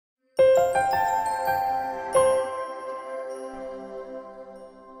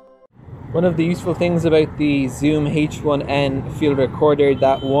One of the useful things about the Zoom H1N field recorder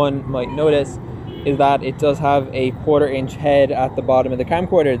that one might notice is that it does have a 1/4 inch head at the bottom of the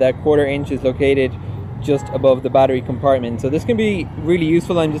camcorder. That 1/4 inch is located just above the battery compartment. So this can be really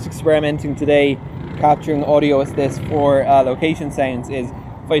useful. I'm just experimenting today, capturing audio with this for location sounds. Is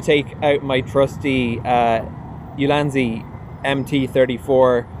if I take out my trusty Ulanzi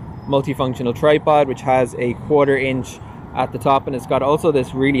MT34 multifunctional tripod, which has a 1/4 inch at the top, and it's got also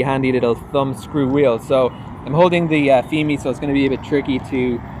this really handy little thumb screw wheel. So I'm holding the Fimi, so it's going to be a bit tricky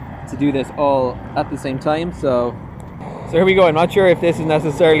to do this all at the same time. So here we go. I'm not sure if this is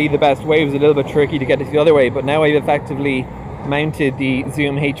necessarily the best way. It was a little bit tricky to get it the other way, but now I've effectively mounted the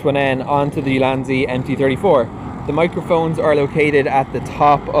Zoom H1N onto the Ulanzi MT34. The microphones are located at the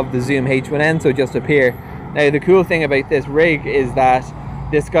top of the Zoom H1N, so just up here. Now the cool thing about this rig is that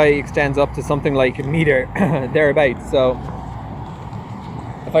this guy extends up to something like a meter thereabouts. So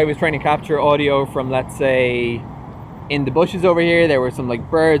if I was trying to capture audio from, let's say, in the bushes over here, there were some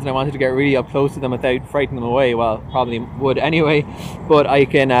like birds and I wanted to get really up close to them without frightening them away, well, probably would anyway, but I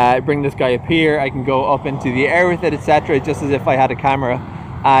can bring this guy up here, I can go up into the air with it, etc., just as if I had a camera,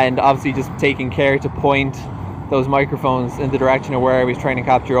 and obviously just taking care to point those microphones in the direction of where I was trying to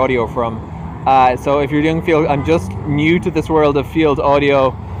capture audio from. So if you're doing field, I'm just new to this world of field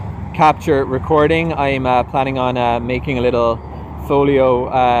audio capture recording. I'm planning on making a little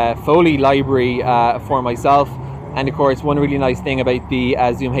Foley library for myself. And of course, one really nice thing about the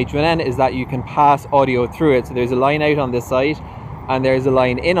Zoom H1N is that you can pass audio through it. So there's a line out on this side and there's a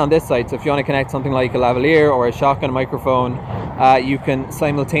line in on this side. So if you want to connect something like a lavalier or a shotgun microphone, you can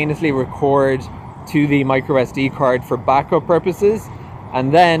simultaneously record to the micro SD card for backup purposes,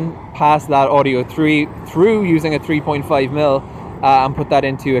 and then pass that audio through using a 3.5mm and put that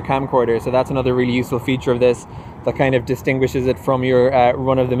into a camcorder. So that's another really useful feature of this that kind of distinguishes it from your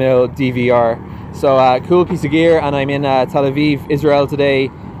run-of-the-mill DVR. So cool piece of gear, and I'm in Tel Aviv, Israel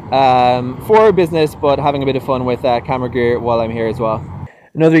today for business, but having a bit of fun with camera gear while I'm here as well.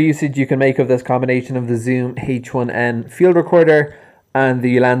 Another usage you can make of this combination of the Zoom H1N field recorder and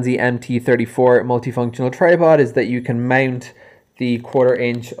the Ulanzi MT34 multifunctional tripod is that you can mount the 1/4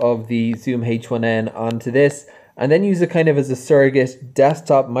 inch of the Zoom H1N onto this and then use it kind of as a surrogate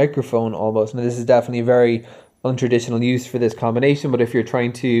desktop microphone almost. Now this is definitely very untraditional use for this combination, but if you're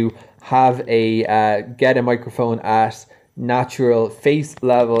trying to have a get a microphone at natural face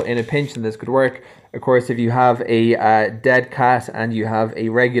level in a pinch, then this could work. Of course, if you have a dead cat and you have a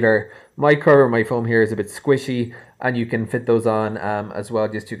regular mic cover, my foam here is a bit squishy, and you can fit those on as well,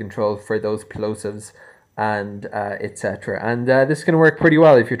 just to control for those plosives and etc. And this can work pretty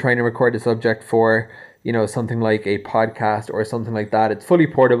well if you're trying to record a subject for, you know, something like a podcast or something like that. It's fully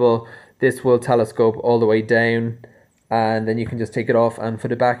portable. This will telescope all the way down, and then you can just take it off and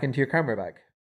put it back into your camera bag.